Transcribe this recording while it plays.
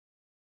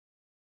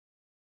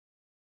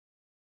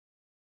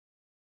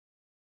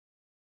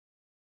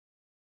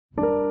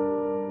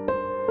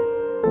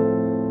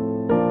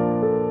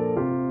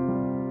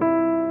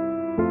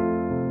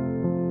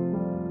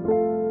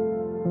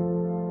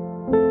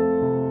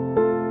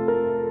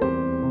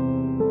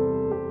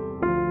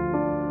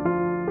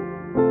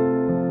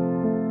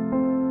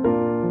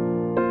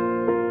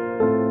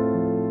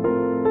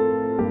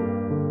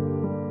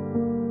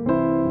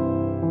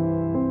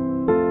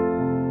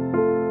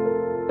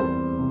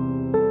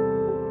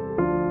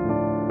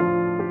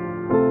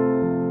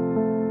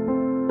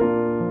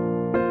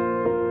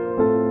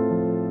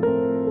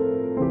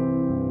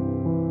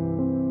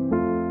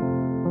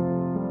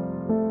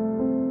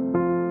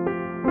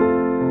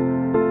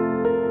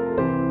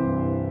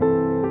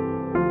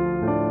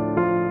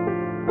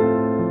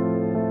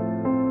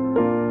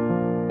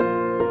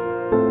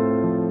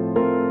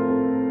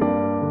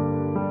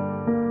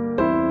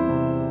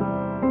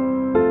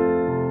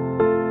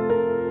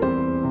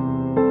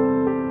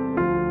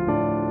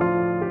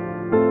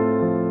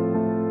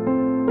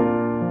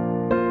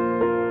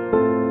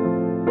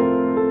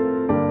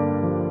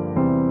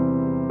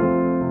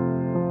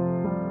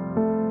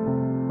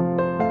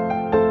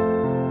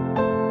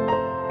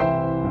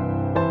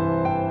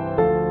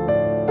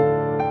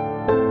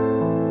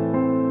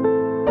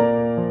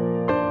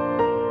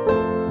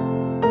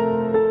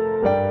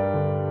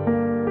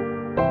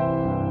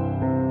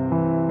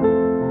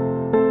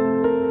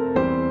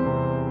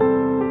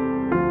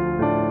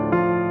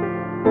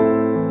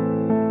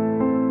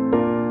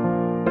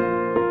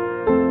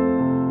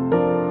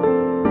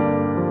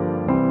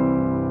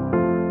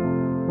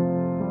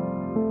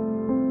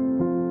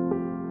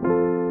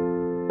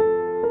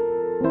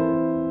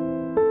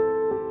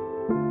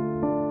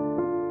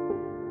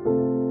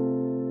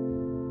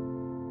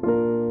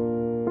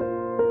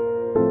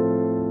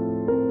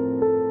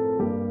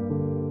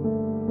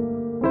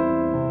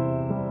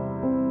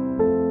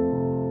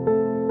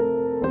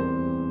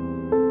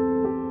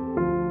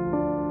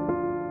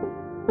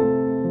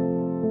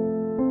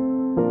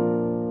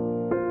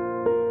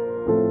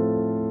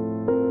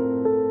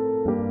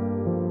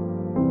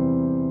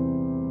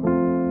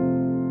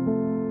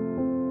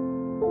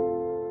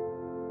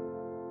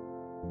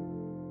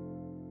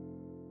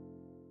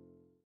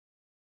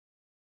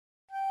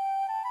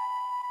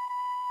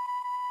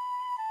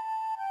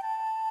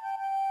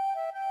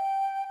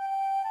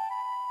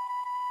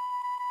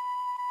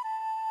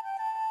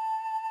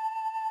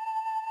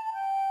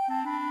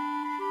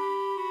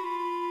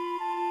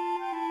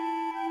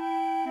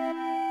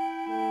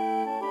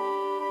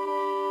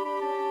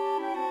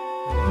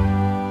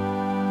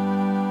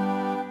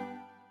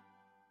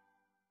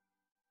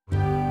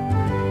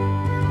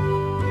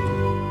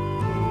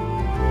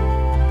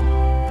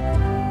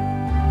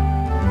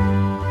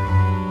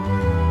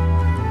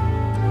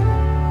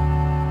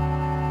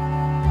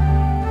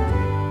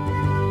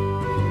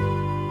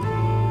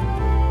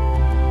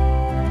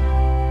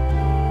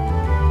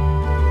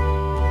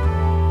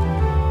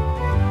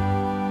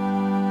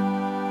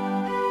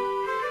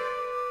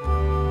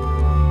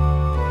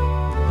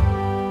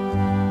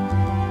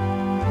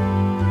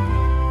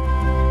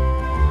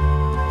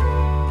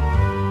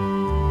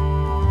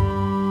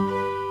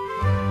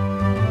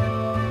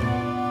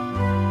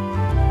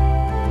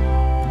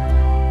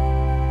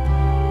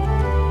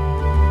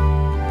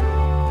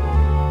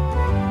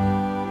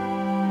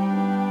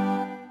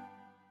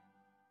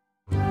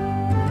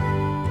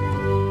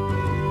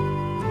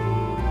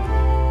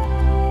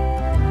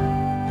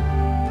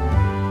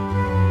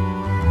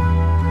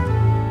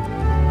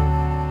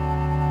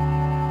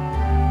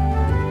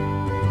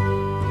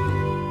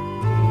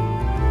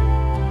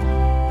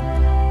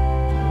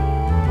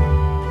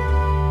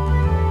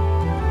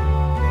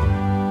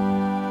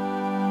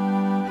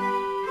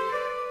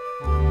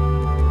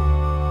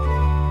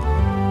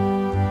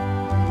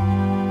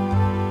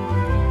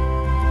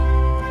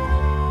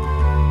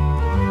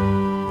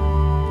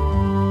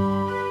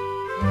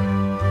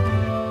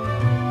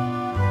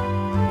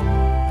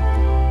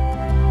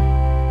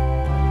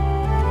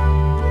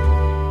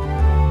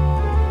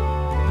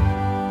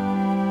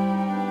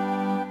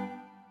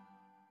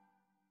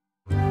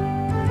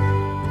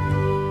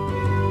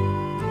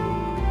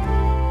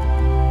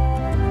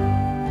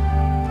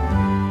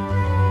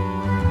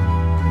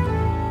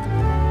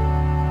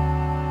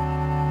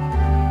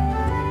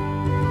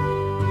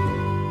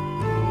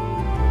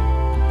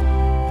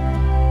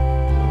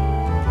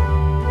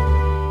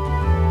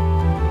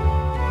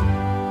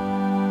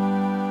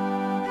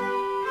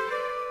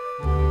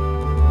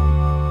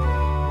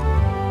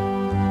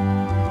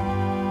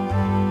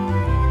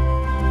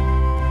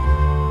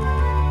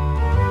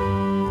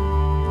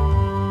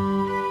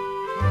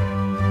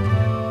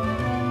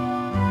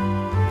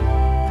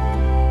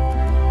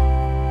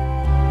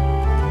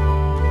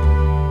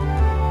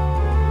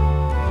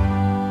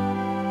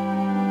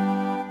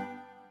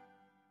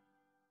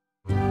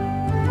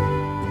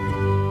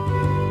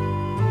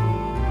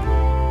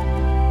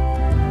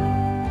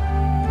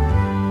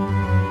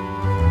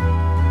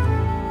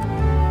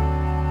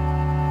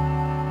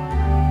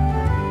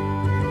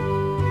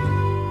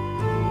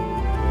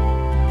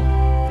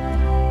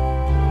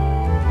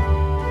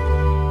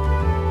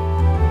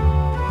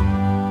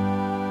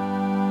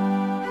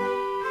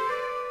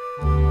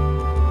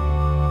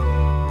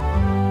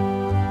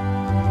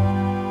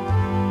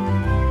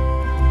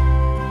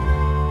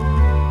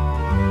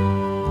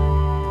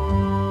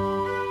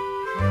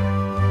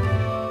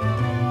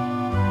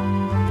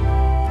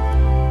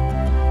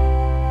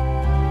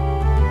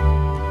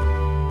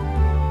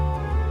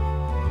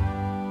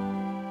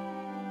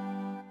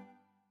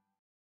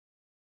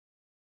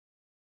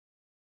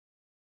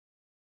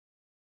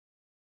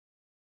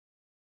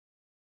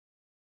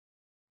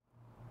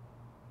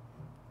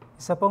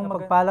Isa pong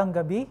mapagpalang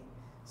gabi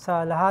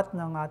sa lahat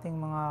ng ating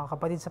mga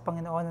kapatid sa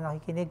Panginoon na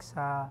nakikinig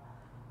sa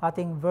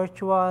ating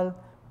virtual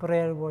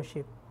prayer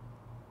worship.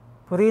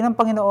 Purihin ang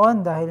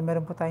Panginoon dahil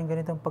meron po tayong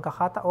ganitong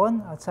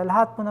pagkakataon at sa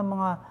lahat po ng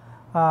mga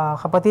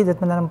kapatid at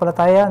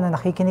mananampalataya na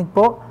nakikinig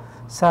po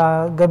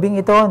sa gabing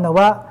ito,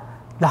 nawa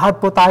lahat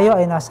po tayo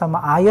ay nasa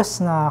maayos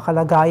na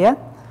kalagayan.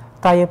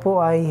 Tayo po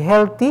ay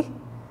healthy,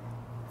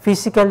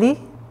 physically,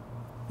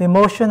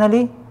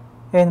 emotionally,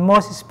 and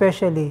most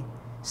especially,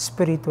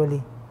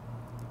 spiritually.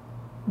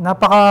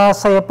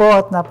 Napakasaya po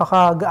at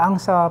napakagaang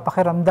sa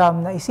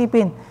pakiramdam na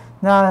isipin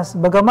na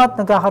bagamat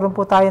nagkakaroon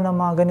po tayo ng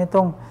mga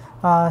ganitong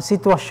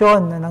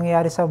sitwasyon na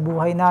nangyayari sa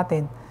buhay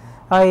natin,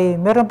 ay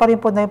meron pa rin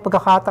po na yung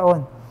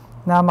pagkakataon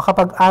na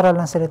makapag-aral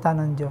ng salita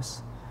ng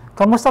Diyos.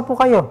 Kamusta po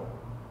kayo?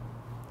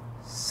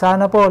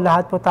 Sana po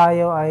lahat po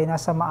tayo ay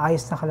nasa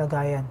maayos na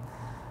kalagayan.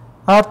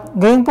 At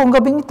ngayon pong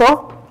gabing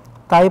ito,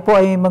 tayo po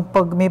ay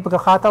may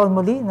pagkakataon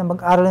muli na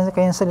mag-aral ng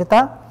kanyang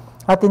salita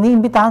at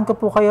iniimbitahan ko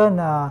po kayo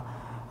na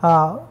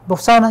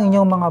buksan ang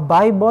inyong mga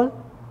Bible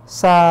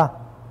sa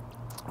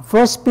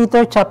 1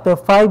 Peter chapter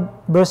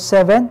 5 verse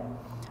 7.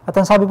 At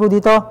ang sabi po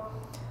dito,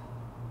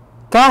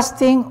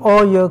 casting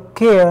all your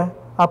care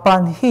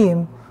upon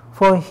Him,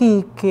 for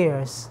He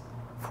cares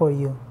for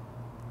you.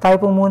 Tayo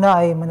po muna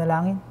ay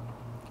manalangin.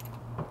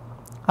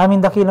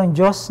 Aming dakilang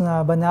Diyos na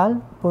banal,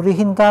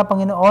 purihin ka,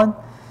 Panginoon,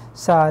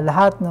 sa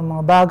lahat ng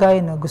mga bagay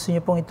na gusto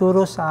niyo pong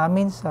ituro sa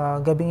amin sa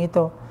gabing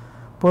ito.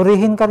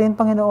 Purihin ka rin,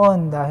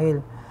 Panginoon,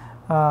 dahil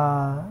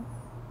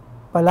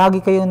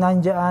palagi kayong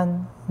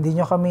nandyan, hindi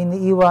nyo kami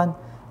iniiwan,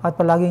 at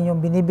palagi nyo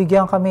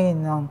binibigyan kami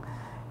ng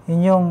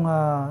inyong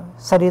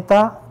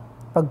salita,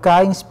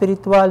 pagkaing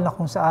spiritual na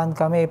kung saan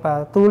kami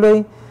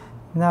patuloy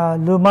na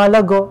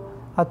lumalago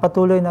at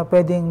patuloy na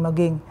pwedeng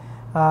maging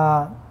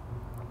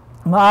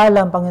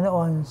maalam,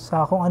 Panginoon,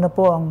 sa kung ano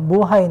po ang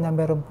buhay na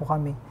meron po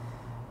kami.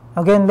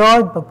 Again,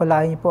 Lord,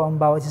 pagpalain niyo po ang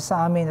bawat isa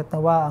sa amin at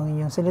nawa ang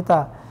inyong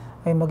salita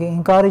ay maging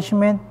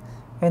encouragement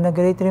and a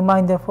great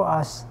reminder for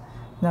us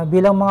na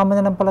bilang mga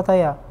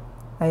mananampalataya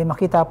ay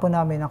makita po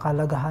namin ang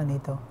kahalagahan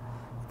nito.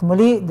 At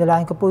muli,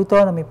 dalahin ko po ito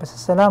na may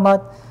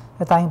pasasalamat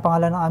sa tayong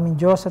pangalan ng aming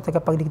Diyos at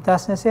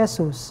tagapagligtas na si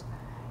Jesus.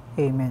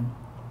 Amen.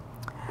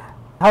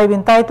 I have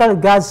entitled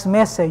God's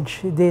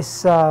message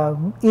this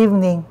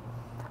evening,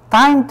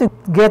 Time to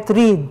Get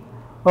Rid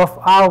of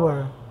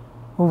Our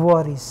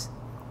Worries.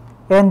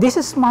 And this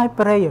is my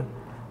prayer.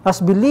 As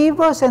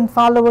believers and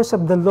followers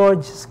of the Lord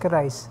Jesus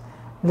Christ,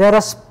 let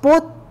us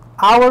put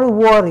our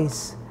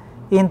worries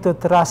into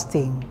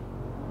trusting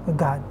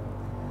God.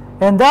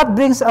 And that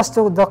brings us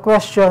to the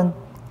question,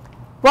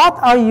 what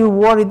are you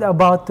worried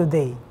about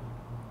today?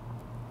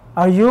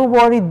 Are you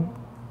worried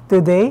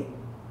today?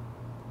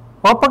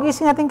 O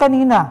pag-isip natin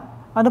kanina,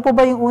 ano po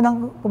ba yung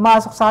unang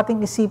pumasok sa ating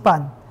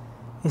isipan?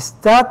 Is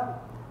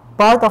that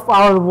part of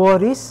our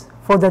worries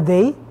for the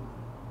day?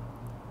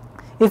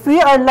 If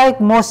we are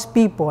like most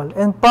people,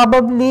 and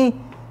probably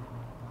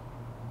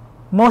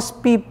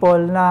most people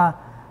na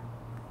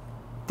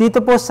dito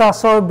po sa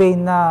survey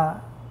na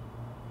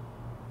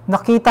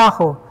nakita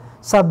ko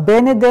sa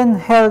Beneden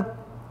Health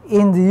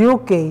in the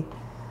UK,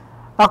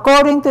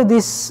 according to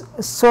this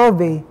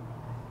survey,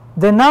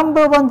 the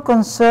number one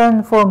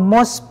concern for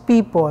most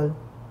people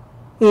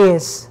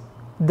is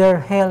their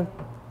health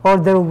or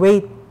their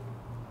weight.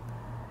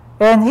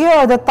 And here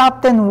are the top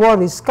 10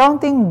 worries,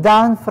 counting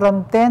down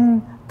from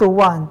 10 to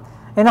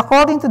 1. And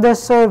according to the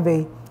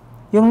survey,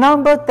 yung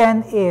number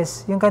 10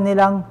 is yung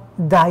kanilang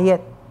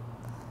diet.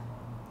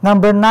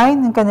 Number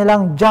 9, ang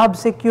kanilang job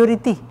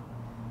security.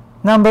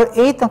 Number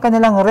 8, ang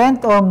kanilang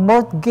rent or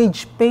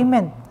mortgage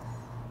payment.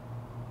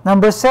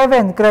 Number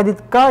 7,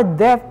 credit card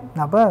debt.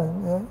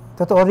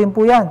 Totoo rin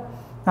po yan.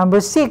 Number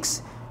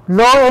 6,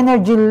 low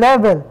energy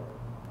level.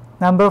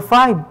 Number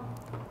 5,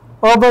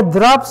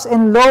 overdrafts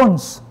and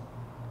loans.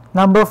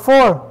 Number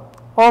 4,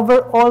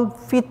 overall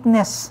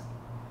fitness.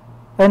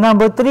 And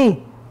number 3,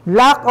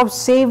 lack of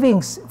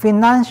savings,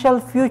 financial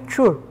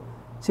future.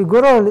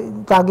 Siguro,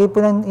 lagi po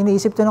nang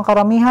iniisip ito ng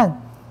karamihan.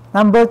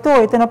 Number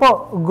 2, ito na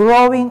po,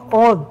 growing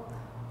old.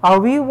 Are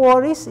we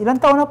worried? Ilang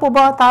taon na po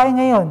ba tayo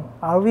ngayon?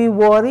 Are we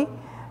worried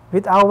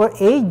with our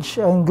age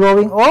and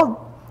growing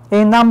old?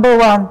 And number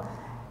 1,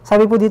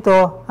 sabi po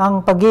dito,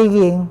 ang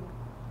pagiging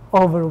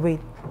overweight.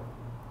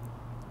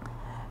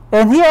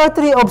 And here are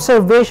 3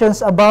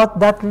 observations about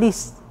that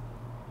list.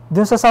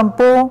 Dun sa 10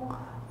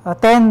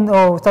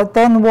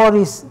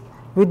 worries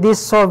with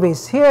these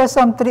surveys. Here are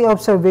some 3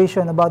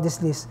 observations about this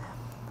list.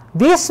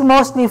 These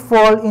mostly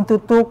fall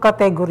into 2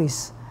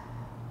 categories,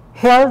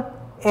 health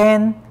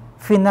and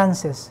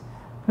finances.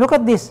 Look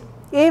at this.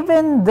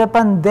 Even the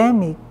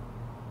pandemic,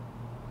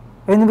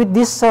 and with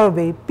this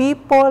survey,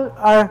 people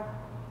are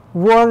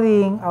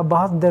worrying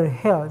about their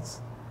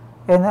health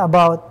and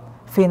about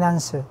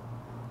finances.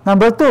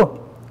 Number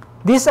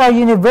 2, these are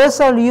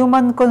universal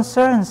human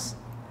concerns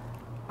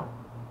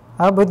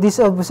with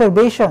this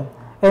observation.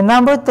 And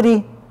number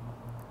 3,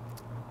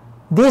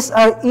 these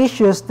are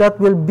issues that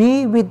will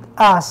be with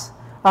us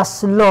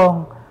as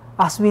long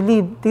as we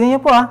live. Tingnan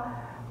niyo po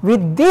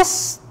with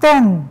these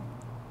 10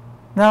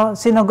 na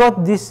sinagot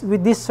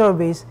with these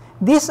surveys,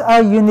 these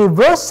are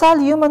universal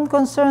human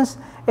concerns,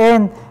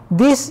 and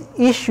these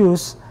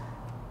issues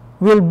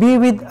will be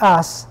with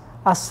us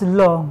as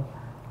long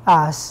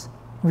as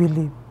we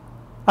live.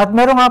 At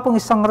meron nga pong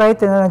isang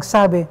writer na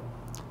nagsabi,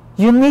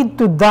 you need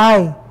to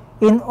die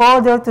in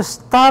order to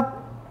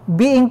stop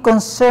being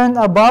concerned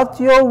about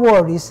your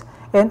worries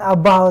and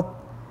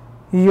about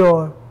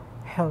your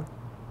health.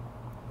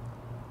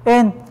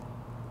 And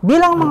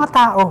bilang mga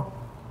tao,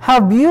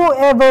 have you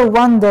ever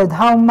wondered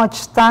how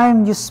much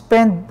time you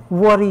spend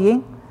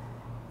worrying?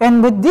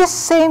 And with this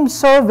same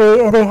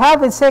survey, and they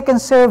have a second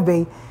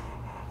survey,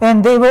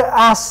 and they were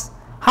asked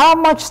how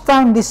much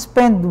time they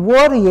spend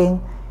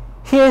worrying,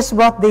 here's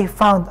what they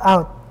found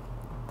out.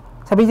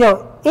 Sabi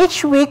niyo,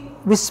 each week,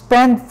 we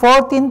spend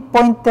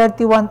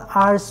 14.31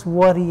 hours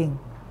worrying.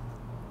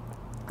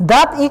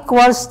 That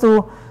equals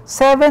to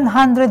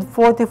 744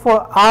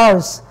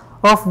 hours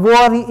of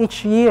worry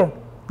each year.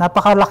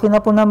 Napakalaki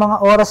na po ng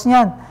mga oras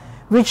niyan,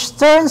 which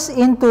turns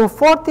into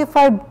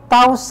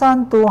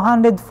 45,243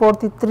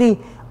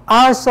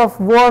 hours of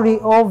worry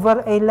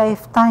over a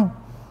lifetime.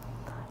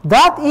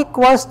 That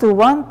equals to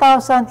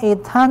 1,885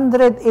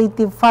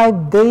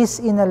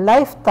 days in a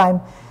lifetime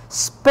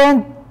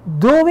spent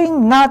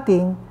doing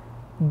nothing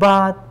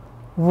but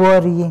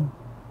worrying.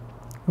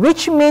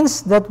 Which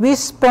means that we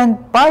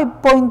spend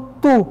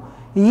 5.2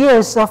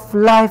 years of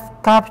life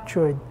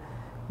captured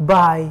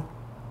by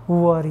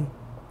worry.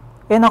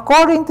 And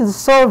according to the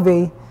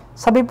survey,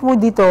 sabi po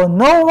dito,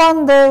 no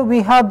wonder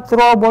we have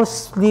trouble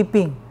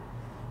sleeping.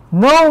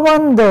 No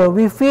wonder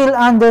we feel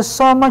under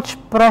so much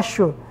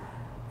pressure.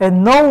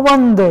 And no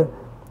wonder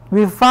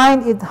we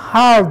find it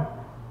hard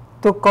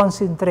to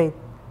concentrate.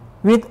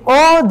 With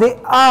all the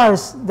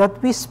hours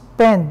that we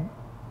spend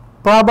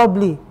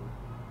probably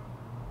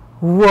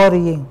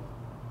worrying.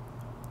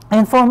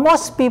 And for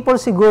most people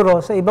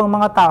siguro, sa ibang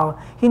mga tao,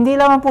 hindi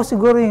lang po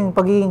siguro yung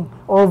pagiging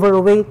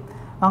overweight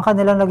ang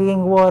kanilang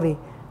nagiging worry.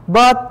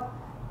 But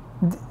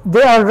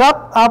they are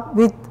wrapped up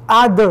with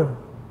other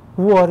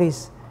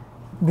worries.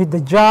 With the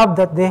job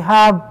that they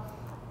have,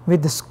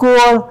 with the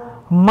school,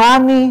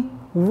 money,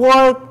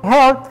 work,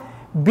 health,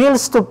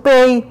 bills to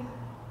pay,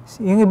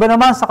 yung iba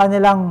naman sa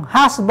kanilang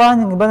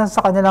husband, yung iba naman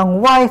sa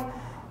kanilang wife,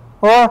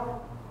 or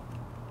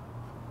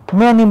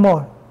many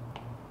more.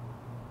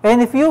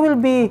 And if you will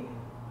be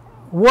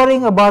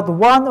worrying about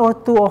one or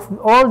two of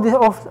all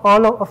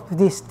of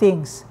these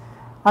things,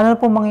 ano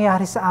po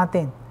mangyayari sa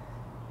atin?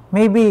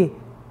 Maybe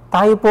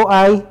tayo po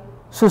ay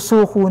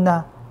susuko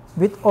na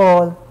with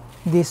all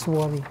this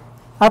worry.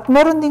 At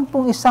meron din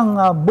pong isang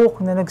book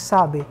na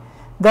nagsabi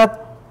that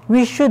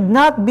we should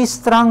not be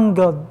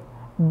strangled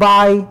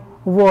by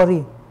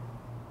worry.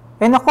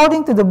 And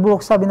according to the book,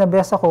 sabi na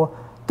basa ko,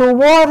 to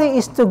worry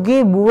is to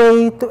give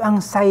way to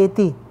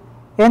anxiety.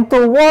 And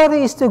to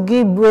worry is to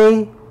give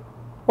way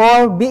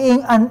or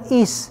being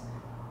unease.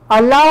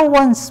 Allow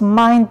one's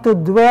mind to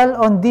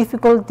dwell on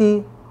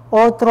difficulty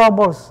or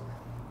troubles.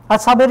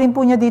 At sabi rin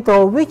po niya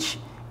dito, which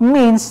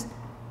means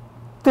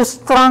to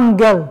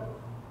strangle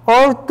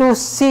or to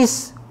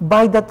seize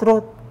by the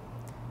throat.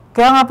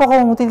 Kaya nga po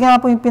kung tignan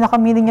nga po yung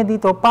pinaka-meaning niya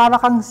dito, para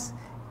kang,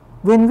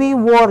 when we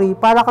worry,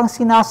 para kang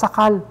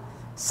sinasakal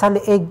sa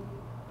leeg.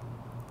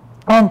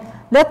 And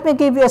let me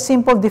give you a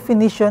simple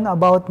definition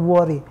about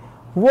worry.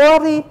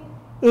 Worry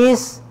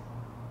is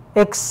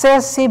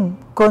excessive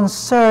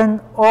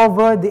concern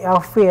over the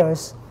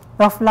affairs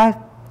of life.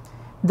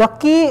 The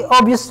key,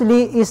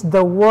 obviously, is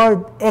the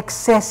word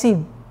excessive.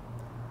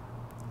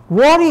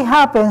 Worry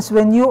happens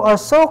when you are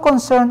so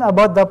concerned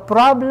about the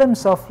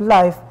problems of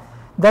life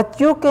that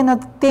you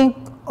cannot think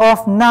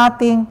of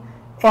nothing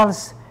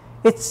else.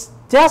 It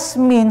just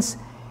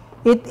means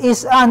it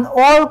is an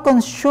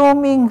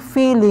all-consuming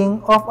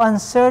feeling of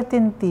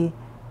uncertainty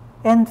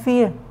and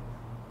fear.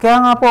 Kaya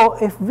nga po,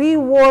 if we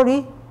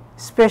worry,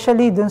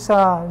 especially dun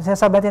sa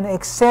sinasabi natin na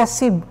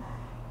excessive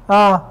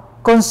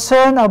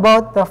concern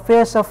about the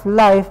affairs of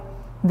life,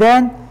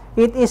 then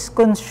it is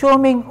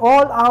consuming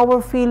all our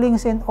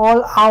feelings and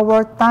all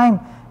our time.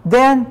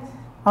 Then,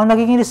 ang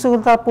nagiging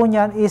resulta po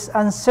niyan is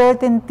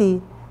uncertainty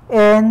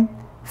and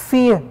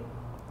fear.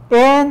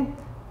 And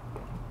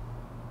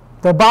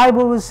the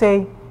Bible will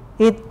say,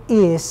 it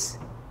is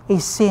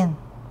a sin.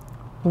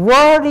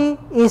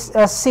 Worry is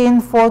a sin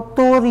for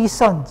two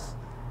reasons.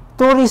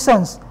 Two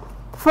reasons.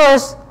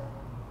 First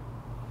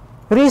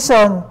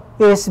reason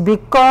is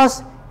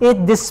because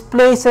it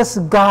displaces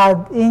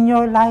God in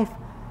your life.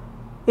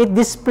 It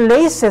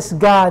displaces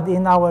God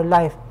in our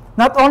life.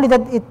 Not only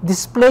that it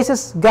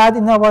displaces God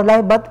in our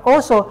life, but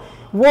also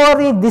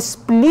worry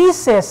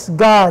displeases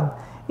God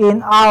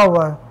in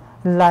our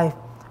life.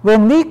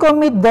 When we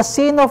commit the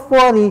sin of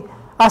worry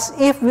as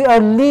if we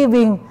are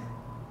living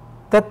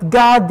that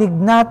God did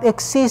not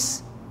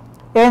exist,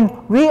 and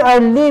we are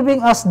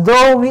living as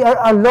though we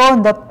are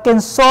alone that can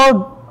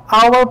solve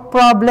our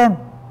problem.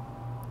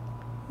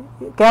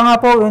 Kaya nga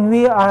po, when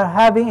we are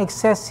having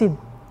excessive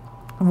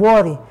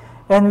worry,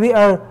 and we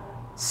are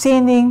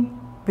sinning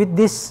with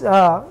this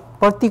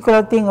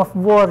particular thing of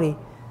worry,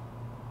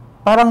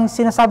 parang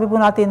sinasabi po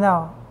natin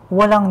na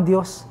walang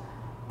Diyos.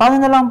 Paano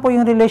na lang po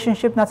yung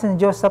relationship natin sa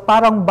Diyos na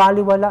parang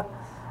baliwala?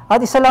 At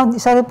isa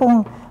rin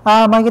pong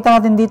makikita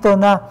natin dito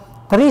na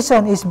the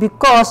reason is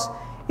because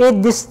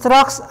it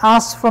distracts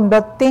us from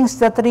the things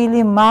that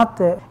really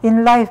matter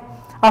in life.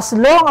 As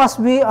long as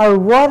we are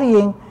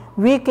worrying,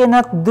 we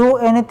cannot do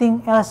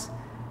anything else.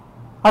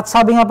 At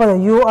sabi nga pala,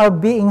 you are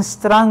being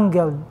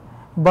strangled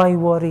by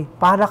worry.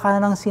 Para ka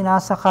nang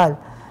sinasakal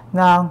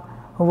ng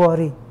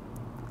worry.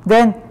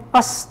 Then,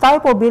 as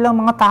tayo po bilang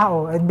mga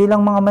tao at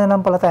bilang mga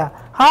mananampalataya,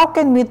 how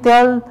can we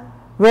tell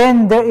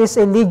when there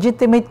is a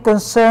legitimate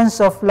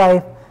concerns of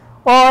life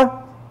or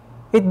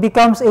it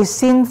becomes a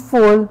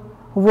sinful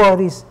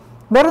worries?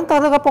 Meron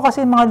talaga po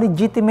kasi mga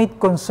legitimate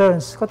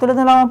concerns. Katulad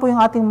na lang po yung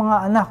ating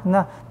mga anak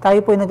na tayo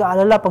po ay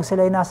nag-aalala pag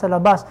sila ay nasa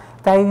labas.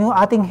 Yung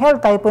ating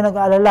health, tayo po ay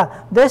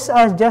nag-aalala. These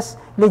are just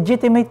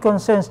legitimate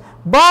concerns.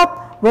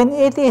 But when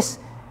it is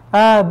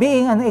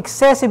being an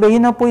excessive,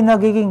 yun na po yung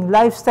nagiging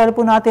lifestyle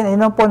po natin, yun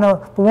na po na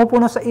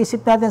pumupuno sa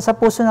isip natin, sa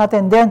puso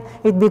natin, then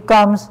it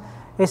becomes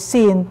a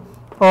sin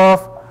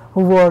of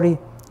worry.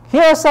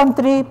 Here are some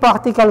 3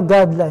 practical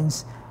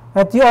guidelines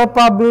that you are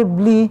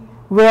probably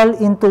well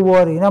into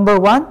worry. Number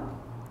 1,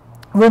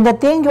 when the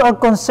thing you are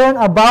concerned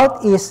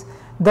about is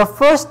the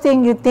first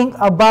thing you think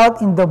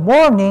about in the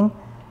morning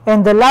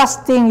and the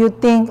last thing you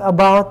think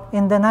about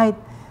in the night,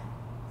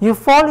 you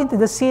fall into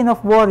the sin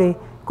of worry.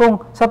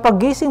 Kung sa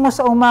paggising mo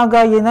sa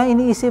umaga, yun ang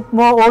iniisip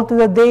mo all to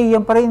the day,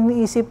 yan pa rin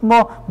iniisip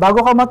mo.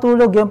 Bago ka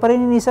matulog, yan pa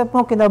rin iniisip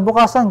mo.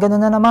 Kinabukasan, ganun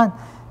na naman.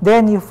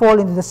 Then you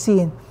fall into the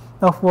sin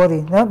of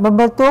worry.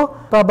 Number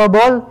 2,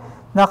 probable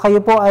na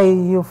kayo po ay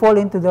you fall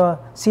into the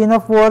sin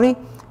of worry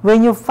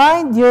when you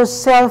find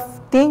yourself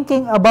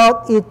thinking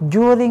about it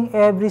during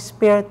every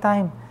spare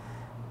time.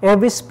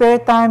 Every spare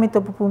time,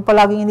 ito po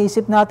palaging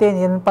iniisip natin,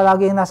 yan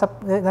palaging nasa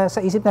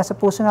isip, nasa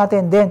puso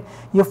natin, then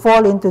you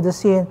fall into the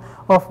sin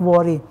of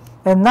worry.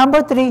 And number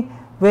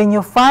 3, when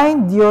you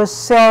find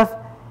yourself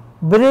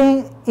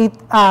bring it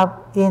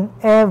up in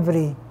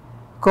every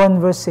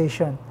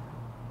conversation.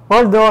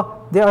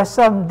 Although, there are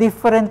some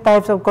different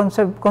types of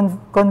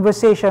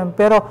conversation,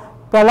 pero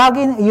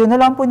palaging yun na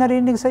lang po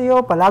narinig sa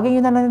iyo,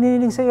 palaging yun na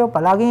narinig sa iyo,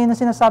 palaging yun na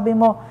sinasabi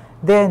mo,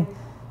 then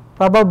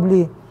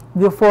probably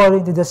you fall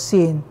into the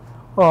sin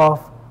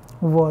of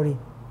worry.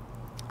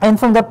 And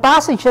from the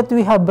passage that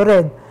we have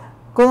read,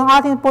 kung ang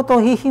atin po ito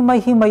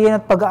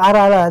hihimay-himayin at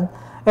pag-aaralan,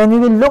 and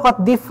we will look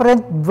at different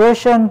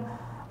version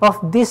of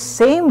this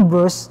same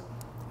verse,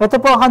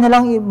 ito po ang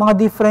kanilang mga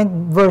different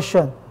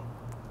version.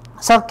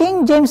 Sa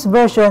King James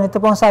Version, ito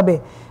po ang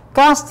sabi,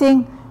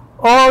 casting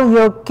all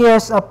your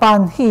cares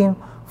upon Him,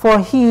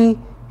 for He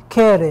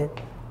careth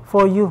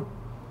for you.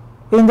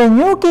 In the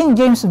New King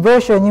James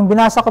Version, yung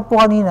binasa ko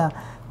po kanina,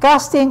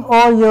 casting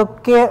all your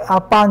care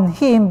upon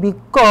Him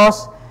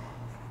because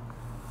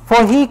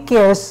for He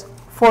cares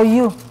for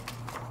you.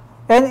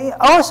 And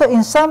also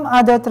in some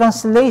other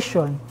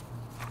translation,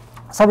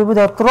 sabi po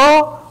daw,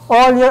 throw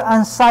all your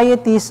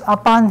anxieties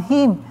upon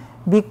Him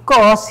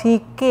because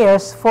He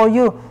cares for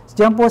you.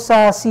 Diyan po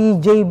sa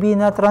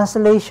CJB na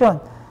translation.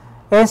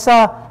 And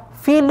sa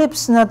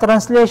Phillips na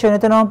translation,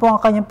 ito naman po ang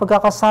kanyang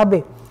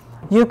pagkakasabi.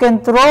 You can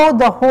throw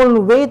the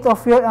whole weight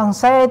of your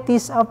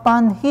anxieties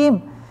upon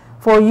Him,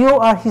 for you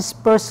are His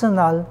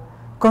personal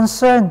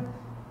concern.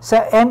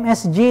 Sa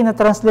MSG na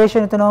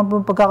translation, ito naman po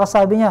ang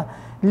pagkakasabi niya.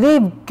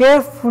 Live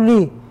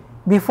carefully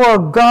before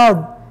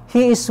God.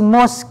 He is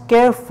most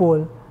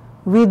careful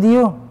with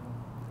you.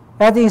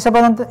 At yung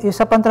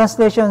isa pang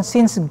translation,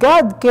 since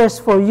God cares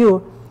for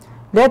you,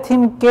 let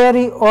Him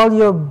carry all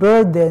your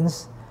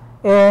burdens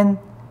and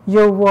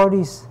your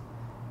worries.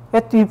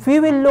 At if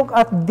we will look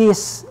at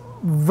these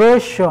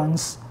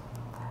versions,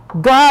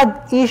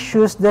 God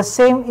issues the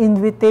same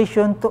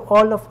invitation to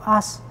all of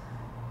us.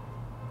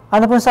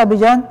 Ano pong sabi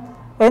dyan?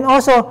 And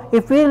also,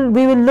 if we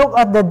will look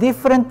at the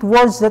different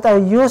words that are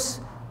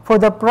used for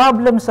the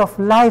problems of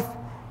life,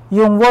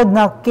 yung word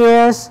na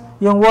cares,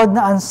 yung word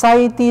na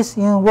anxieties,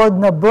 yung word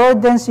na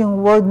burdens,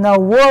 yung word na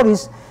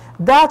worries,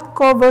 that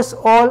covers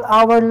all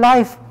our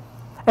life.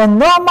 And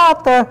no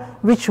matter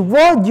which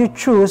word you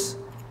choose,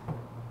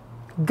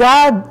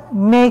 God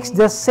makes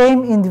the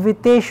same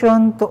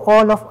invitation to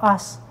all of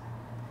us.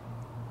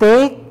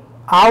 Take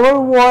our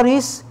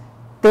worries,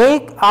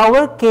 take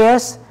our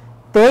cares,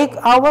 take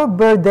our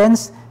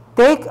burdens,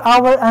 take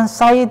our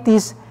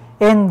anxieties,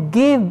 and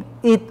give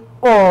it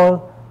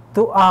all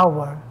to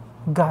our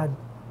God.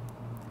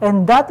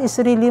 And that is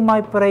really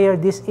my prayer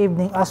this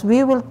evening as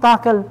we will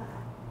tackle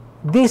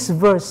this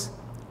verse.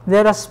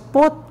 Let us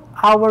put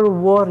our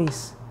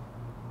worries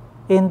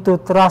into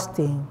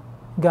trusting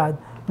God.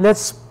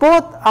 Let's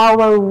put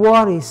our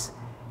worries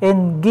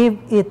and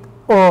give it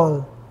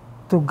all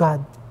to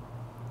God.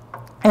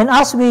 And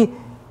as we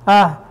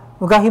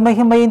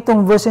magahimay-himayin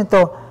itong verse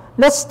nito,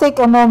 let's take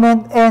a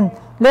moment and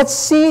let's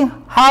see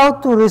how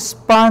to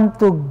respond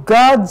to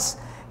God's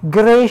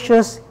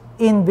gracious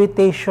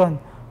invitation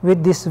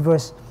with this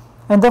verse.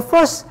 And the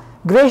first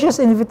gracious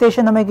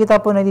invitation na makikita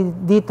po na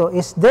dito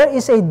is there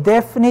is a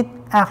definite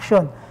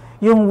action.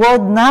 Yung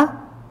word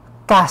na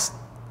cast.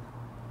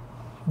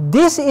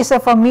 This is a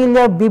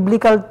familiar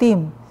biblical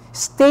theme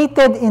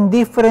stated in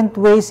different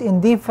ways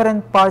in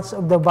different parts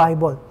of the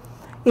Bible.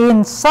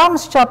 In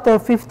Psalms chapter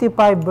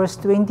 55 verse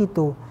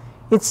 22,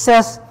 it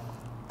says,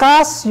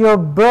 "Cast your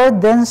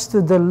burdens to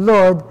the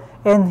Lord,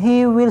 and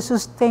He will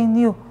sustain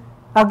you."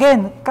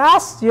 Again,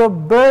 cast your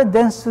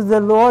burdens to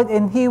the Lord,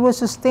 and He will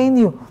sustain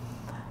you.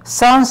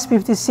 Psalms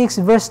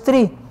 56 verse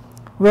 3,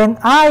 "When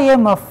I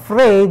am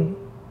afraid,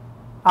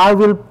 I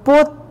will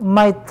put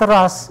my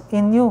trust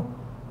in you."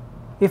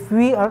 If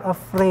we are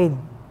afraid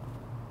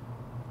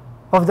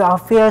of the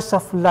affairs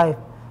of life,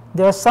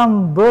 there are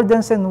some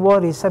burdens and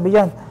worries. Sabi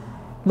yan,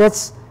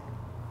 let's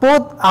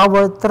put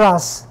our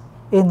trust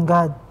in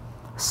God.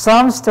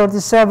 Psalms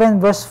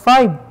 37 verse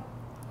 5,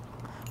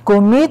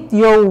 "Commit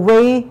your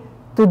way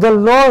to the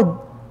Lord,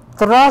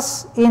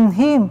 trust in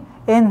Him,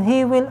 and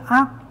He will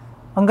act."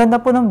 Ang ganda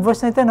po ng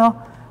verse na ito, no?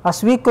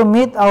 As we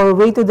commit our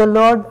way to the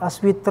Lord,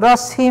 as we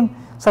trust Him,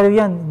 sabi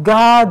yan,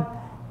 God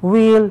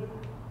will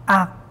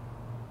act.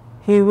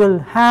 He will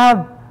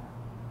have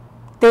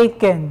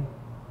taken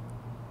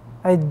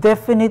a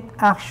definite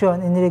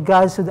action in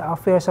regards to the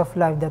affairs of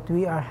life that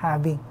we are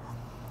having.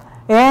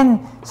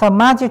 And sa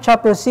Matthew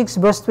chapter 6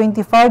 verse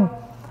 25,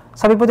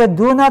 sabi po that,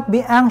 "Do not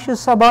be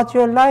anxious about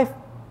your life."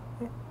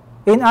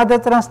 In other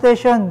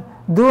translation,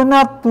 do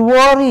not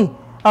worry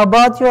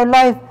about your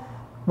life,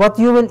 what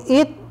you will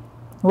eat,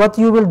 what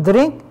you will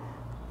drink,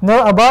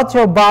 nor about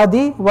your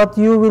body, what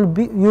you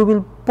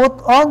will put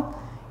on.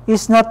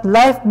 Is not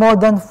life more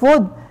than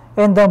food,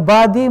 and the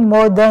body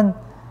more than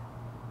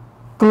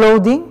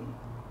clothing?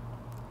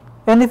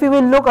 And if we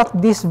will look at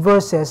these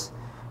verses,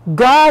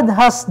 God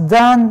has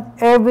done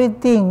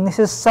everything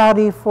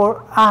necessary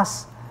for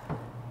us,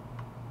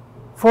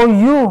 for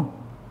you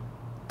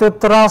to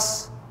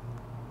trust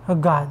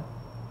God.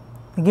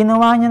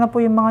 Ginawa niya na po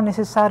yung mga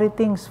necessary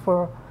things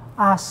for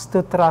us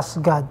to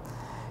trust God.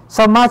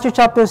 Sa Matthew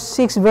chapter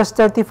 6 verse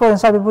 34,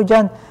 sabi po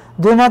dyan,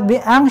 "Do not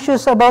be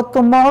anxious about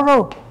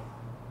tomorrow."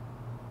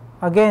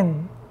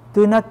 Again,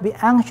 do not be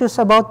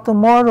anxious about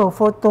tomorrow,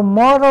 for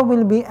tomorrow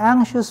will be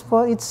anxious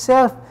for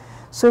itself.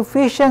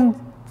 Sufficient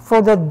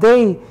for the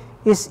day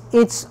is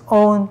its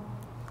own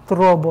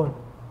trouble.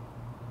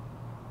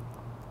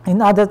 In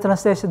other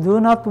translation,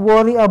 do not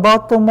worry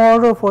about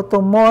tomorrow, for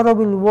tomorrow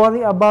will worry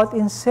about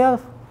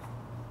itself.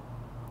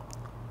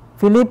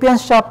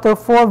 Philippians chapter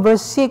 4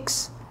 verse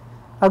 6,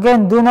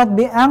 again, "Do not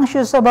be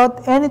anxious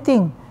about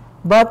anything,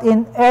 but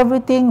in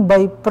everything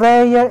by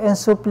prayer and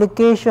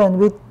supplication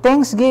with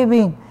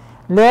thanksgiving,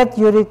 let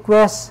your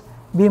requests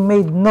be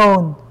made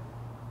known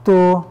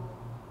to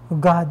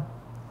God."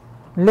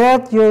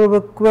 Let your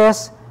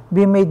requests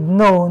be made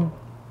known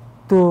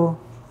to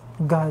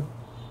God.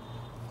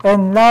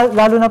 And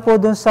lalo na po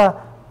dun sa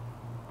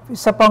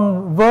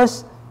pang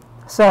verse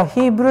sa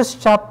Hebrews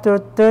chapter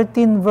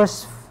 13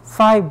 verse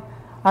 5.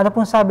 Ano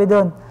pong sabi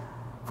doon?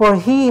 "For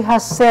He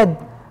has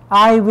said,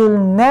 I will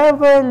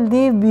never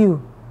leave you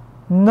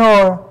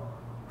nor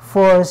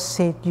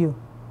forsake you."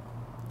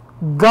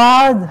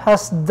 God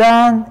has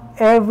done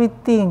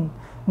everything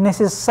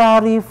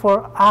necessary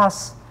for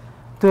us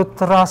to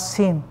trust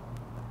Him.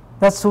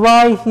 That's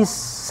why He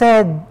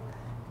said,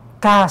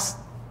 "Cast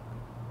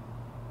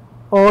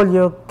all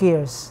your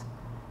cares."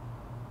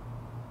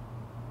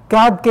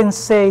 God can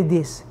say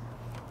this,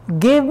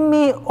 "Give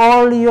me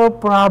all your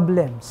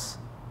problems."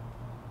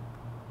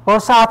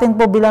 O sa atin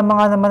po bilang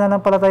mga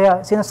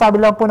mananampalataya, sinasabi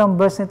lang po ng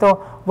verse nito,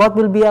 what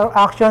will be our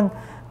action?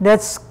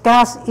 Let's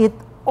cast it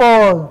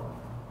all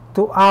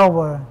to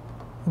our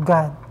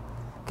God.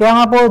 Kaya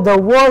nga po, the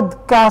word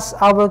 "cast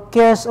our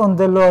cares on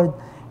the Lord"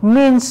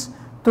 means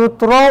to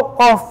throw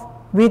off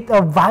with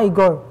a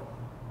vigor.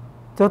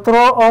 To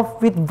throw off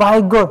with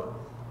vigor.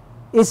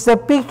 It's the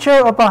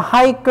picture of a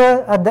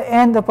hiker at the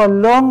end of a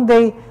long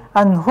day,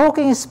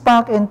 unhooking his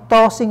pack and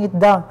tossing it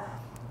down.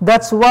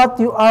 That's what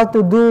you are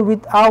to do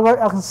with our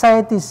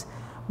anxieties.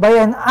 By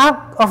an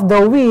act of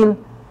the will,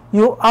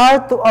 you are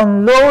to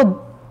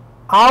unload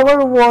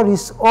our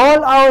worries,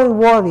 all our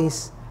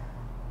worries,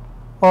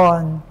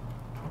 on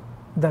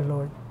the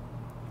Lord.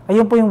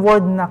 Ayun po yung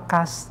word na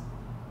cast.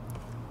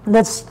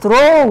 Let's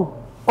throw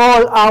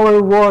all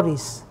our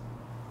worries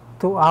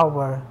to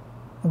our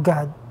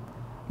God.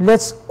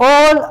 Let's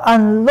all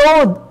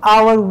unload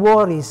our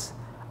worries,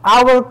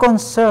 our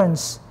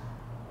concerns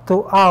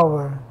to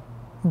our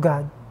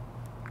God.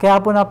 Kaya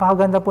po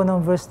napakaganda po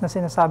ng verse na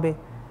sinasabi,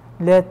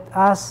 let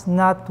us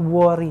not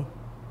worry.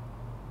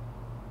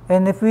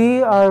 And if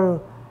we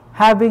are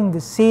having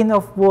the sin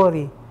of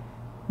worry,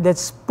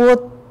 let's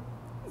put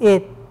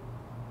it,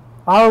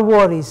 our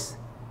worries,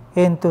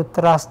 into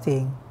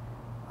trusting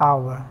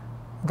our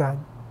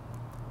God.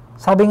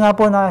 Sabi nga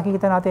po,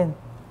 nakikita natin,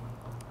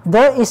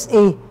 there is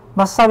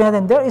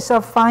a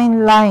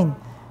fine line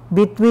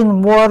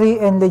between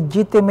worry and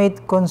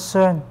legitimate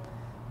concern.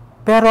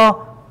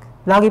 Pero,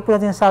 lagi po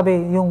natin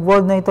sabi, yung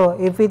word na ito,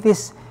 if it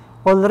is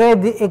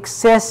already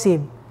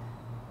excessive,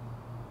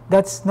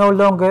 that's no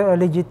longer a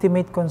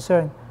legitimate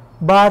concern,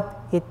 but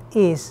it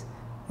is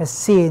a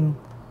sin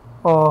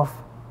of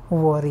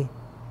worry.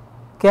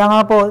 Kaya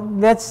nga po,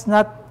 let's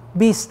not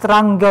be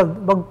strangled.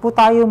 Wag po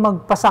tayo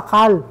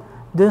magpasakal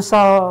dun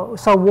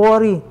sa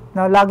worry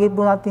na lagi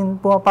po natin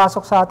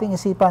pumapasok sa ating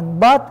isipan.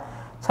 But,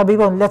 sabi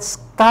ko,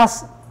 let's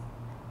cast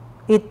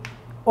it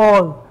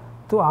all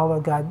to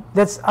our God.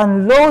 Let's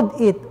unload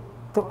it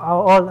to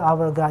all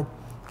our God.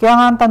 Kaya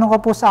nga ang tanong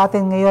ko po sa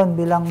atin ngayon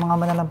bilang mga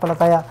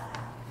mananampalataya,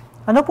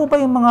 ano po ba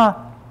yung mga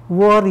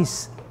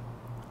worries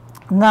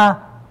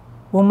na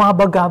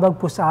umabag-abag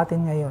po sa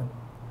atin ngayon?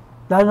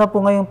 Lalo na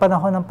po ngayong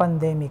panahon ng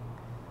pandemic.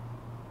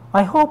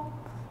 I hope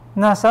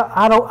na sa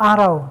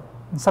araw-araw,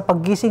 sa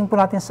paggising po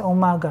natin sa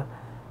umaga,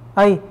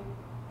 ay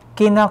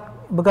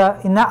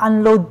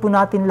ina-unload po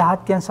natin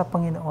lahat yan sa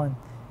Panginoon.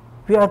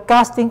 We are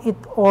casting it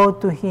all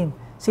to Him.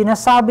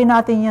 Sinasabi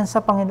natin yan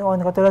sa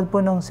Panginoon, katulad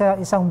po nung sa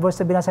isang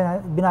verse na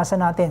binasa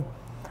natin.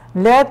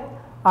 Let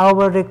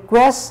our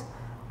requests,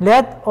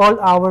 let all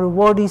our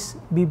worries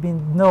be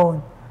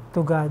known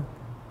to God.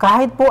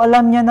 Kahit po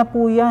alam niya na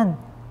po yan,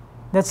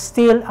 let's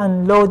still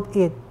unload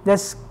it.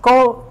 Let's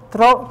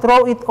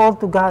throw it all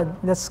to God.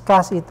 Let's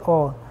cast it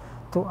all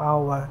to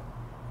our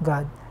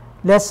God.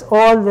 Let's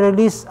all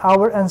release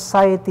our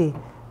anxiety.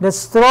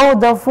 Let's throw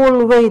the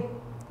full weight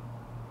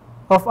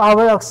of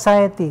our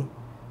anxiety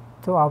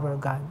to our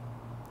God.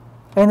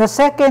 And the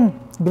second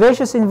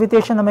gracious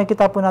invitation na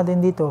makikita po natin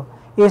dito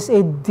is a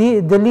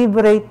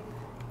deliberate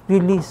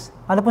release.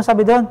 Ano po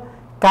sabi doon?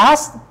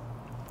 Cast,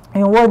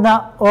 yung word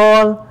na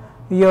all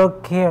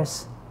your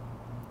cares.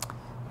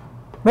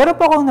 Meron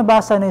po akong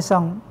nabasa na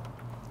isang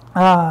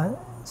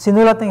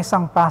sinulat ng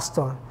isang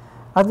pastor.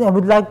 At I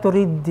would like to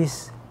read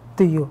this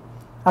to you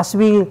as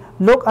we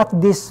look at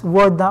this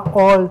word na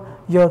all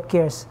your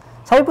cares.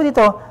 Sabi po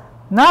dito,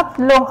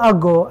 not long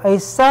ago, I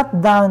sat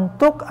down,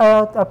 took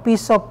out a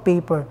piece of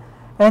paper,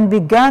 and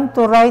began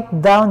to write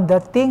down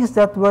the things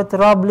that were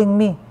troubling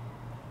me.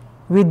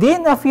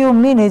 Within a few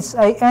minutes,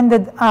 I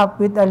ended up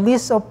with a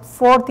list of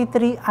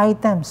 43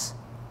 items.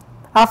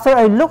 After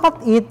I looked at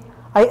it,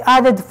 I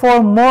added 4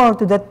 more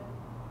to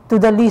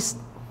the list.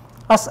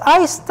 As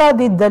I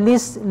studied the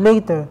list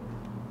later,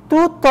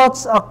 2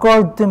 thoughts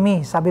occurred to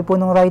me, sabi po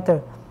ng writer.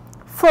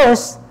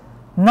 First,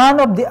 none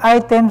of the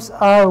items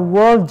are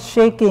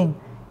world-shaking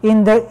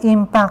in their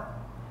impact.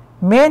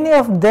 Many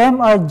of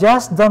them are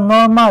just the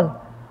normal,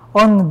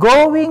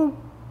 ongoing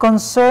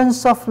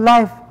concerns of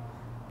life.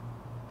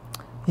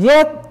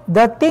 Yet,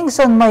 the things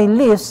on my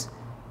list,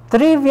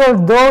 trivial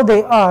though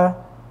they are,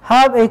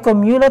 have a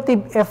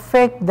cumulative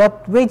effect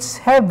that weighs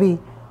heavy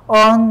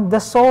on the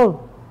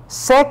soul.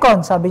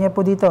 Second, sabi niya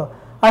po dito,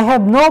 I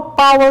have no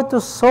power to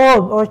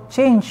solve or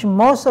change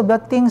most of the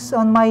things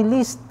on my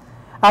list,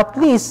 at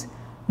least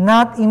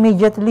not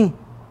immediately.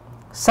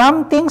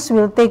 Some things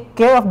will take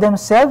care of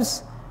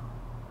themselves.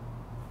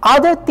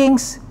 Other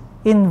things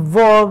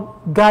involve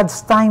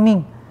God's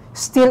timing.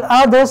 Still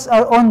others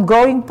are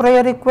ongoing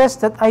prayer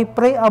requests that I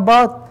pray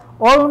about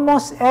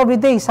almost every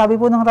day, sabi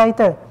po ng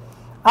writer.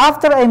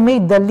 After he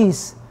made the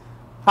list,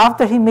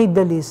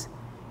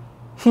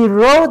 he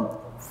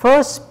wrote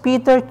 1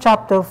 Peter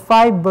chapter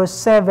 5 verse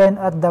 7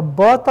 at the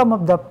bottom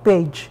of the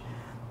page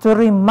to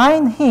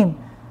remind him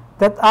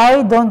that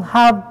I don't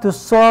have to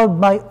solve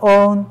my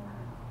own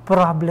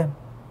problem.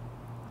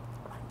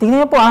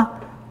 Tingnan niyo po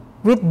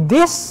with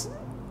this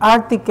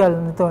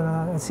article nito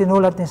na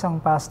sinulat ni isang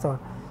pastor,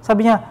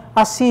 sabi niya,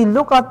 as he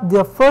look at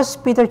the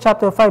 1 Peter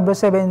chapter 5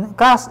 verse 7,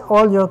 cast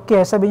all your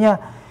care, sabi niya,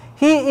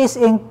 he is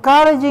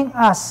encouraging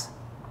us,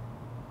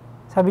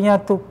 sabi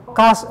niya, to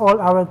cast all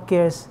our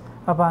cares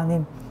upon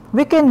him.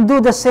 We can do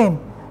the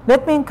same.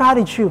 Let me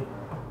encourage you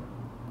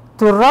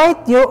to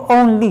write your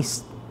own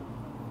list.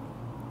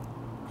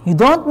 You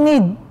don't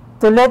need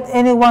to let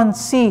anyone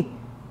see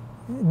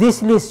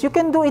this list. You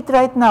can do it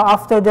right now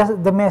after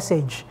the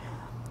message.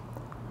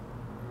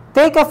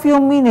 Take a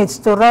few minutes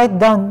to write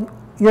down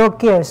your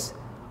cares,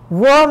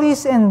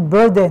 worries, and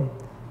burden.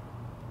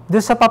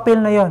 Doon sa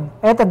papel na yon.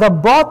 At the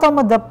bottom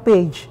of the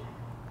page,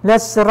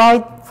 let's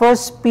write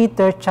 1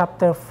 Peter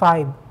chapter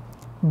 5,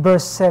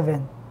 verse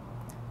 7.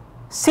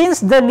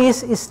 Since the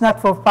list is not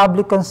for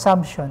public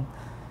consumption,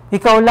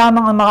 ikaw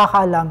lamang ang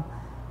makakaalam,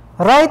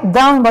 write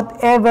down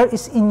whatever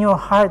is in your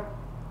heart.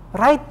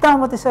 Write down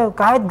what is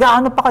kahit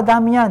gaano pa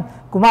kadami yan.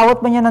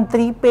 Kumawat man yan ng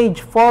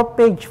 3-page,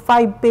 4-page,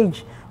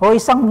 5-page, o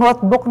isang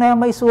notebook na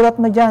may sulat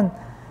mo dyan.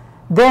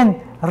 Then,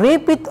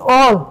 rip it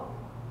all.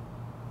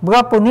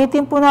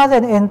 Punitin po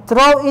natin and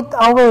throw it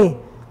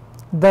away.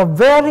 The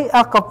very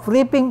act of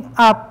ripping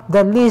up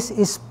the list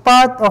is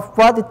part of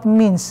what it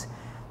means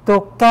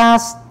to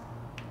cast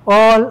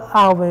all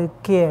our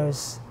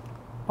cares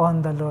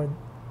on the Lord.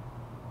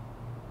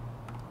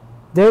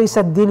 There is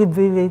a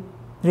deliberate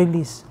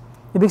release.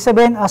 Ibig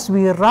sabihin, as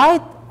we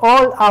write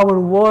all our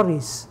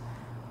worries,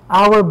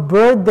 our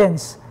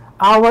burdens,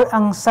 our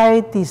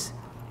anxieties,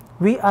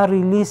 we are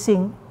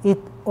releasing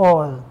it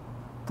all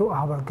to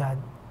our God.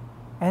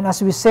 And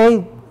as we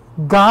say,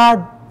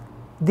 God,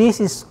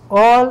 this is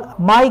all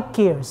my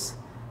cares.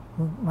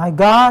 My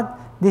God,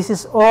 this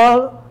is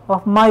all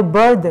of my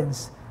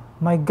burdens.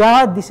 My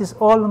God, this is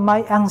all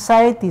my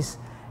anxieties.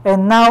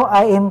 And now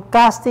I am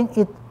casting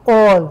it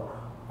all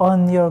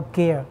on your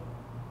care,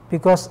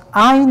 because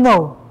I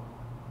know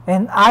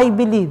and I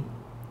believe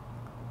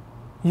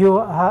you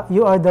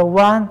are the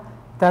one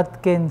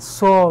that can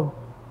solve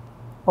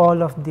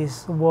all of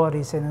these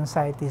worries and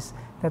anxieties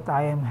that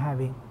I am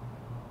having.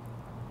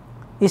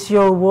 Is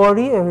your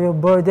worry or your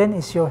burden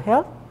is your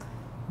health?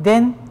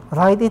 Then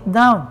write it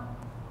down.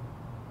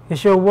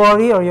 Is your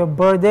worry or your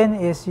burden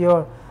is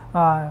your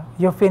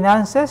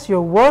finances,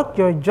 your work,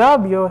 your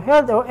job, your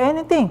health, or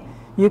anything?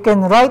 You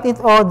can write it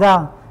all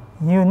down.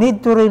 You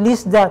need to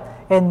release that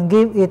and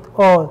give it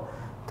all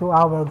to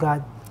our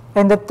God.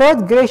 And the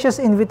third gracious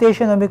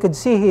invitation that we could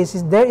see is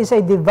there is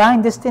a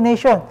divine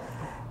destination.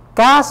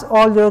 Cast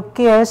all your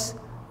cares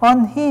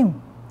on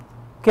Him.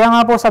 Kaya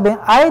nga po sabi,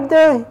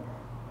 either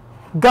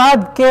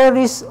God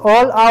carries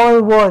all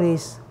our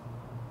worries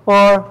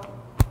or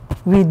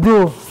we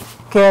do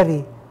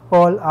carry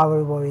all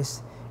our worries.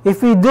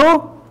 If we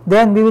do,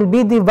 then we will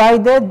be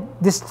divided,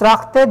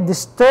 distracted,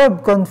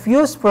 disturbed,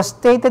 confused,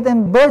 frustrated,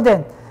 and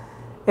burdened.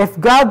 If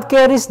God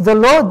carries the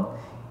load,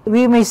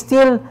 we may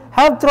still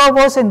have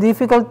troubles and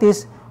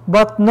difficulties,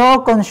 but no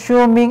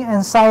consuming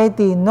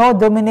anxiety, no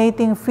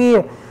dominating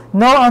fear,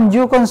 no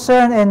undue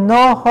concern, and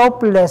no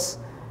hopeless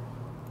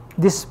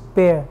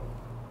despair.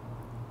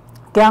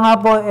 Kaya nga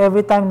po,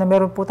 every time na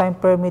meron po tayong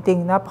prayer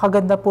meeting,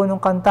 napakaganda po nung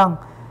kantang,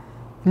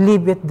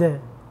 Leave It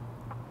There.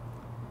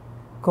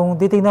 Kung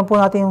titignan po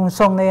natin yung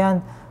song na yan,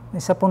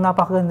 isa pong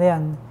napakaganda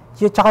yan.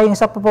 Tsaka yung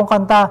isa po pong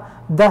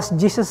kanta, Does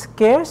Jesus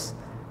Cares?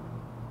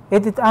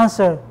 It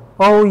answer,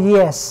 oh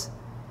yes,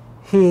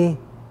 He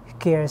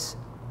cares.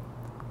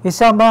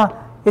 It's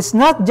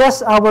not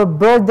just our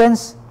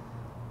burdens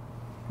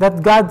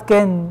that God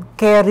can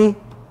carry.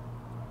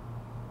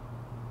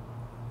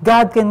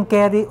 God can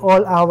carry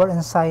all our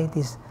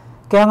anxieties.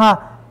 Kaya nga,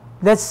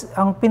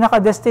 ang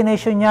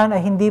pinaka-destination niyan ay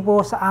hindi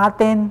po sa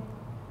atin,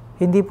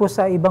 hindi po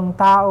sa ibang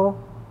tao,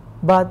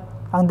 but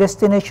ang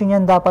destination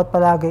niyan dapat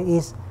palagi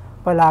is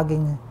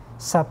palaging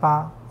sa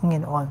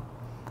Panginoon.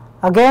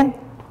 Again,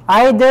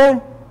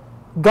 either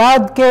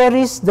God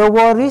carries the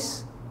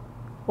worries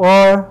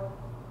or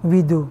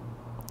we do.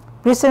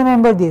 Please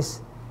remember this.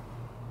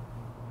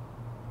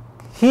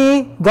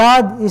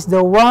 God is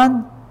the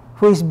one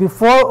who is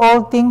before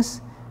all things.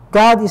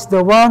 God is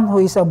the one who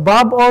is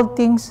above all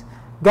things.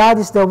 God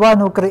is the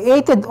one who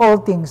created all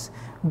things.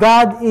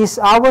 God is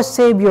our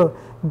Savior.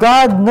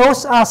 God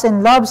knows us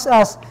and loves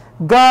us.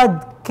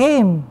 God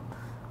came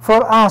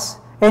for us,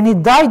 and He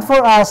died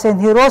for us,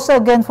 and He rose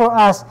again for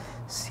us.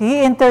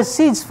 He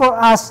intercedes for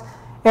us,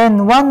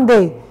 and one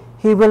day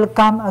He will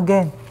come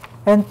again.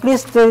 And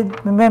please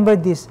remember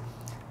this.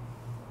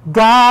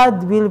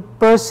 God will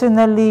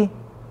personally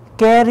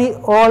carry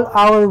all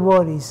our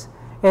worries,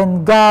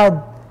 and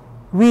God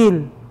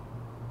will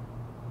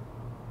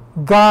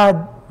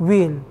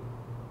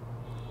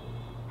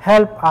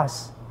help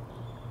us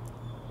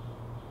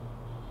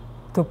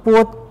to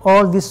put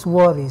all these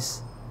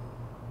worries,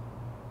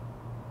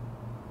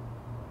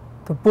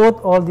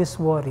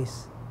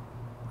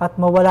 at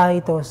mawala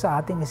ito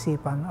sa ating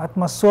isipan at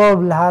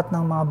masolve lahat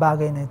ng mga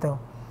bagay na ito.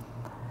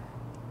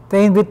 The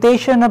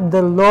invitation of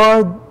the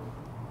Lord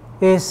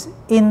is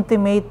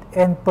intimate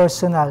and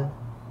personal.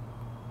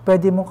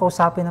 Pwede mo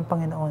kausapin ng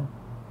Panginoon.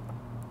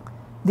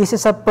 This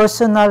is a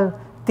personal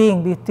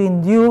thing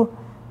between you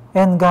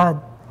and God.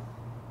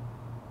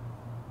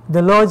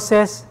 The Lord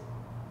says,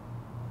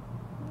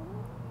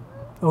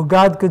 or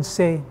God could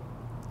say,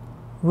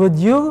 would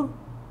you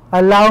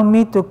allow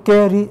me to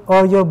carry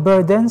all your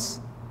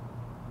burdens?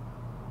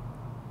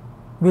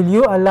 Will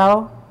you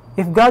allow?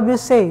 If God will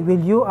say,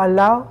 will you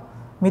allow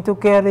me to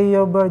carry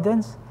your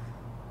burdens?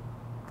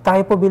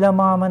 Tayo po bilang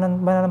mga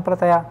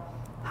mananampalataya,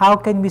 how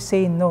can we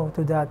say no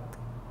to that?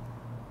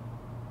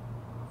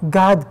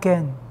 God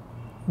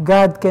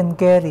can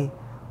carry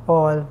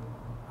all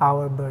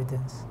our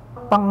burdens.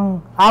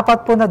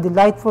 Pang-apat po na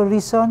delightful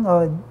reason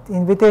or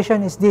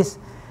invitation is this.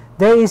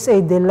 There is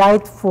a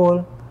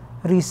delightful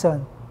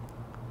reason.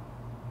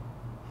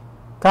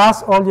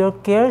 Cast all your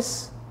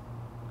cares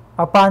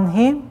upon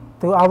Him,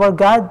 to our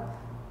God.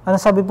 Ano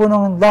sabi po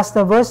nung last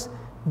na verse?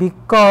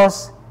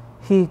 Because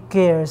He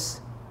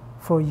cares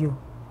for you.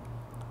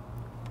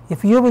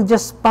 If you will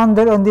just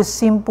ponder on these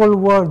simple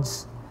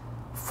words,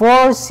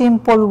 4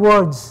 simple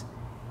words,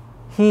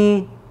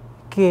 He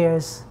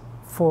cares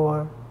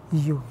for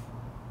you.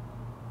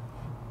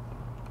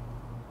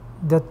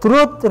 The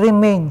truth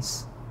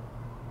remains,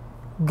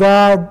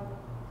 God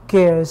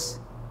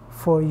cares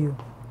for you.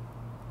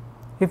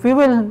 If we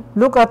will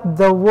look at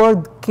the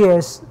word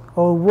cares,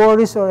 or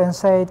worries or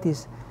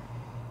anxieties,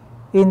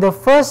 in the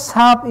first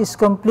half is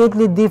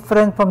completely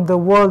different from the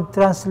word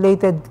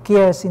translated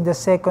cares in the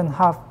second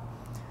half.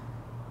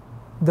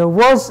 The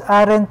words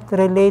aren't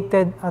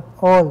related at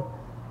all.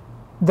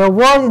 The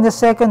word in the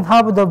second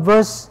half of the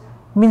verse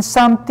means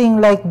something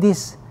like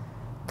this: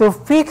 to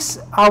fix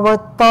our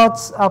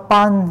thoughts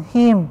upon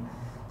Him,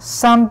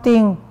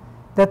 something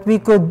that we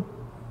could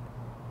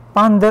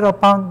ponder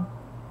upon.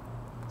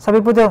 Sabi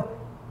po ito,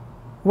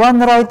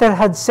 one writer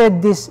had said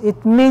this,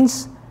 it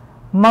means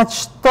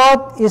much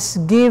thought is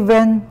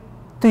given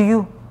to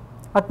you.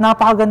 At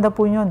napakaganda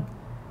po yun.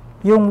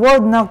 Yung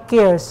word na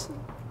cares,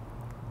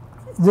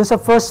 dun sa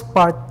first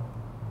part,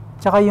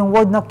 tsaka yung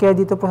word na care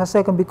dito po sa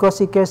second, because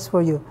He cares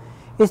for you.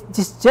 It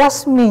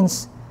just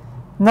means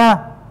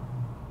na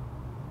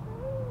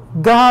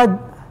God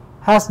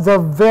has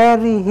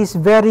His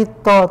very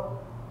thought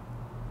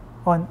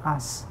on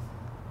us.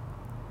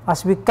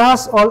 As we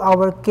cast all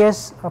our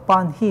cares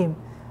upon Him,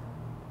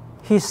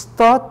 His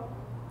thought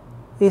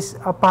is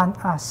upon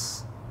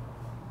us.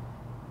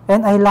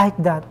 And I like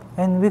that.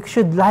 And we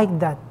should like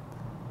that.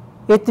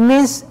 It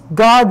means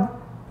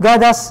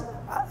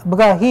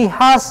He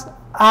has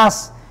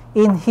us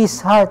in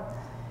His heart.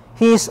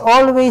 He is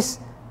always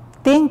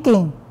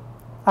thinking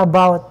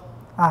about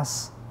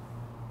us.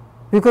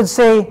 We could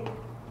say,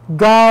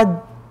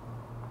 God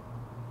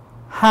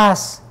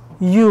has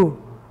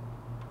you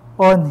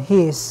on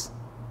His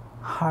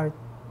heart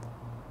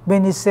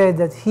when He said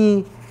that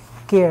He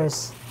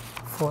cares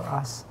for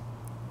us.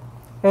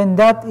 And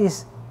that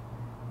is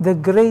the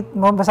great,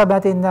 masabi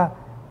natin na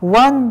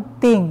one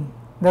thing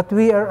that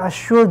we are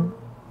assured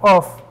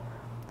of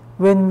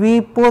when we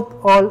put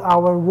all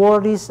our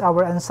worries,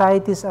 our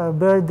anxieties, our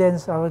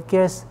burdens, our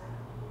cares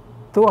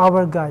to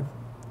our God.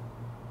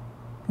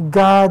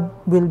 God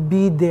will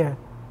be there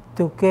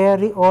to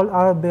carry all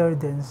our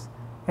burdens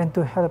and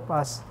to help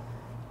us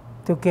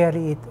to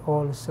carry it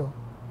also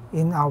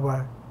in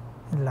our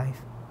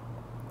life.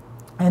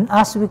 And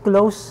as we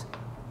close,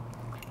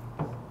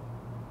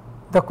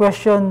 the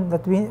question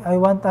that I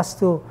want us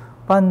to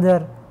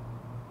ponder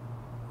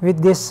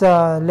with this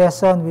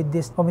lesson, with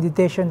this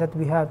meditation that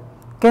we have,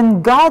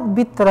 can God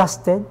be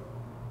trusted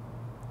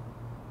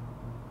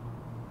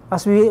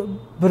as we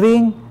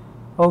bring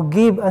or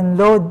give and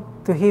load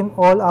to Him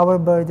all our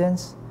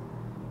burdens?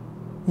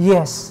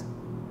 Yes,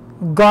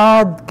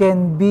 God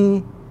can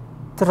be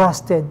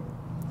trusted.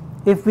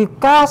 If we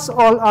cast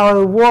all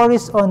our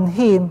worries on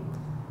Him,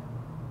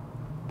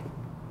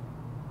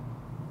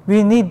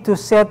 we need to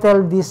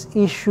settle this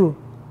issue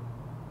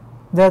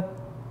that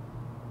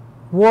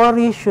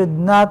worry should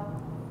not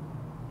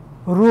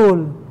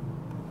rule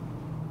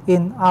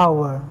in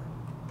our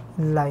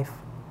life.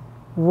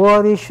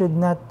 Worry should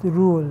not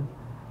rule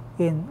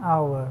in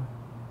our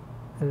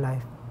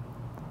life.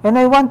 And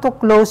I want to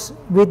close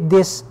with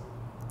this,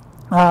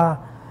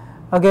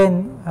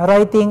 again,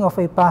 writing of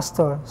a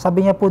pastor.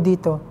 Sabi niya po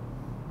dito,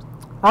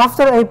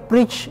 after I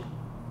preach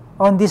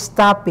on this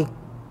topic,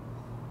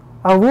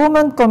 a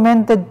woman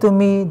commented to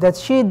me that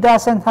she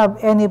doesn't have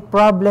any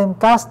problem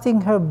casting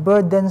her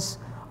burdens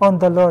on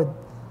the Lord.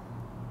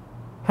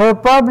 Her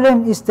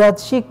problem is that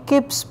she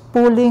keeps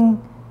pulling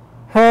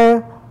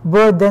her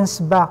burdens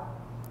back,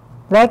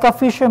 like a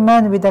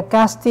fisherman with a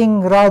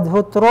casting rod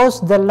who throws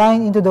the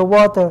line into the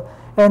water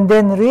and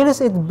then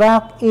reels it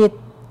back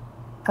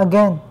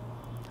again.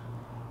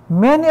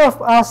 Many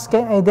of us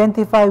can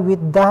identify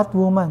with that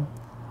woman.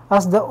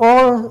 As the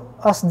old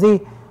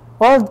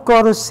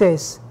chorus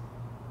says,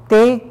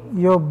 take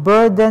your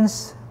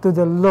burdens to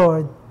the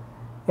Lord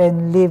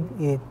and leave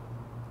it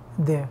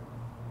there.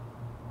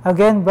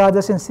 Again,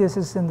 brothers and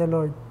sisters in the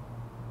Lord,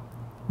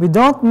 we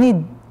don't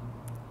need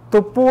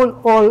to pull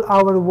all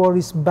our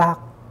worries back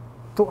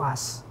to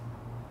us.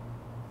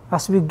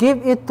 As we give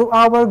it to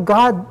our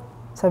God,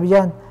 sabi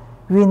yan,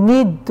 we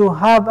need to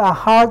have a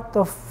heart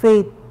of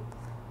faith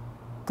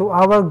to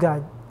our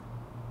God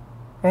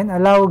and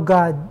allow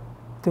God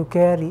to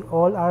carry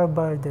all our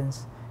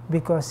burdens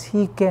because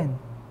He can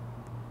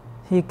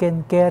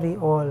carry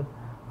all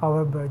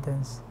our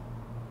burdens.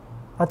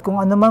 At kung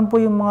ano man po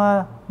yung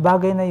mga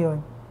bagay na yon,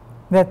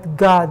 let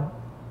God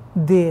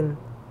deal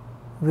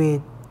with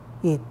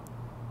it.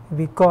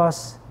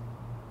 Because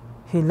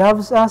He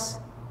loves us,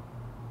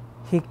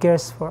 He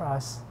cares for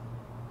us.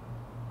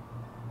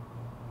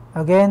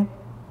 Again,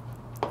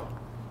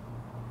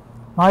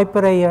 my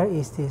prayer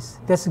is this: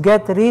 let's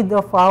get rid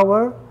of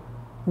our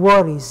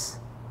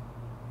worries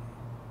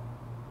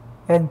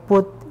and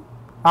put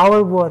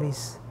our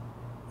worries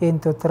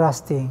into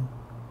trusting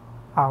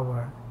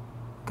our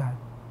God.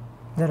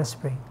 Let us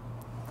pray.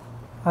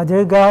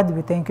 Dear God,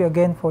 we thank you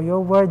again for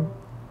your word.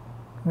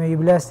 May you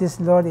bless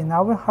this, Lord, in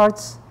our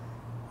hearts,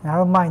 in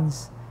our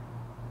minds.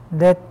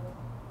 Let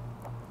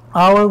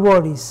our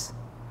worries,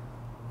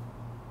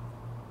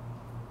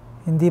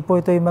 hindi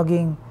po ito'y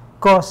maging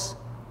cause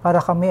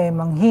para kami ay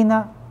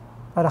manghina,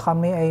 para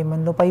kami ay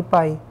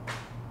manlupaypay,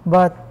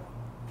 but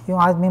yung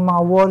aming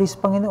mga worries,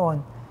 Panginoon,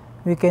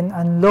 we can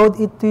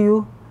unload it to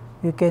you,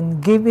 we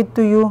can give it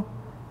to you,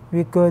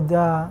 we could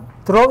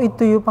throw it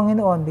to you,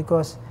 Panginoon,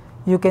 because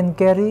you can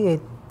carry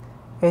it,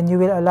 and you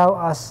will allow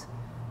us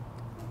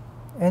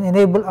and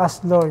enable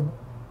us, Lord,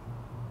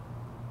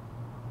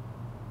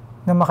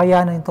 na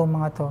makayanan itong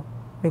mga to,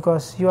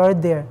 because you are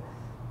there,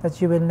 that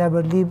you will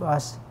never leave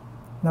us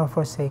nor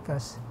forsake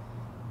us.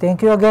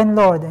 Thank you again,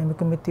 Lord, and we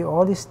commit to you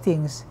all these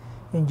things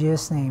in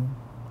Jesus' name.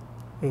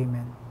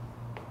 Amen.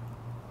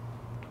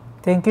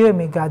 Thank you,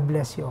 and may God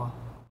bless you all.